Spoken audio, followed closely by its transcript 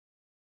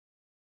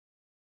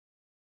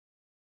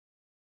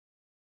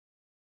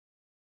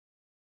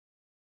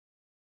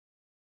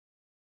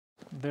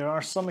There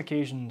are some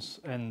occasions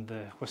in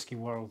the whisky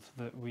world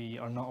that we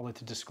are not allowed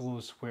to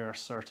disclose where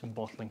certain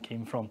bottling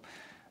came from.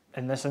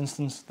 In this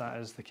instance, that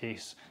is the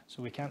case.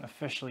 So we can't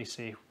officially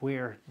say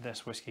where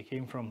this whisky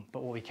came from,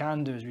 but what we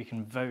can do is we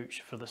can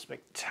vouch for the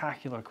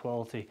spectacular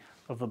quality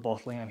of the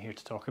bottling I'm here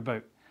to talk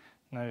about.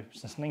 Now,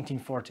 since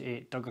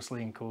 1948, Douglas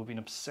Laing & Co have been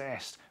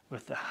obsessed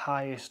with the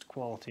highest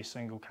quality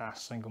single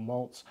cask, single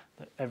malts,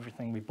 that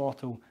everything we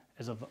bottle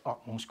is of the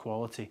utmost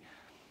quality.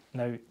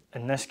 Now,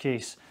 in this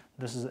case,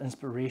 this is the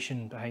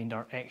inspiration behind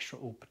our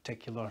XOP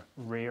Particular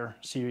Rare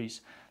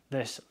series.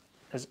 This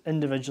is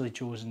individually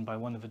chosen by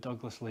one of the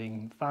Douglas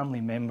Laing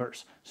family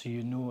members, so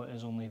you know it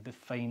is only the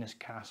finest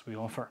cask we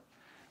offer.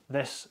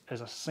 This is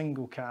a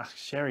single cask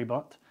sherry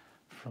butt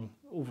from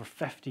over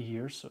 50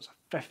 years, so it's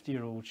a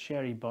 50-year-old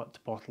sherry butt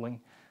bottling,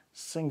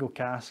 single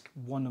cask,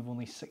 one of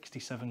only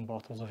 67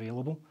 bottles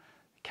available.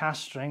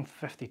 Cask strength,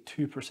 52%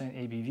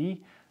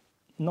 ABV,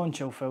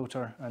 non-chill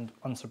filter, and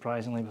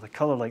unsurprisingly with a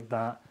colour like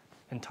that,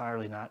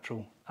 entirely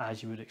natural,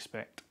 as you would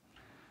expect.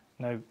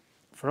 Now,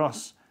 for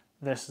us,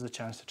 this is a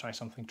chance to try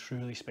something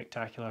truly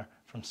spectacular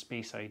from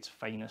Speyside's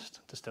finest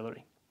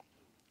distillery.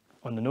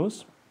 On the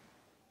nose,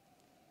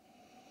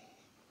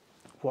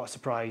 what a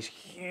surprise,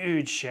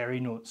 huge sherry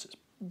notes. It's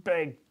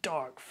big,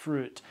 dark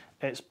fruit,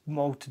 it's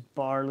malted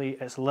barley,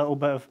 it's a little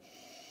bit of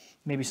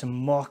maybe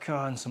some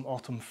maca and some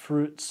autumn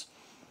fruits.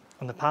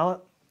 On the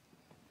palate,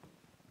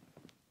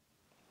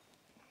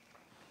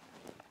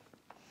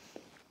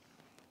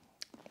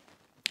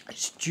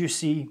 it's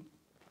juicy,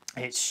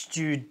 it's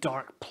stewed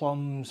dark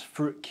plums,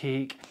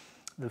 fruitcake.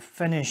 The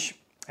finish,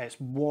 it's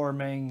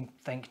warming,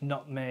 think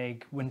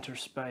nutmeg, winter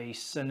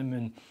spice,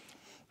 cinnamon,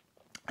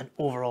 and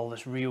overall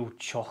this real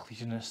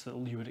chocolatiness that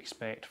you would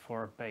expect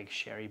for a big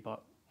sherry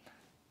butt.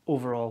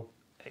 Overall,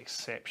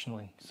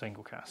 exceptionally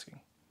single casking.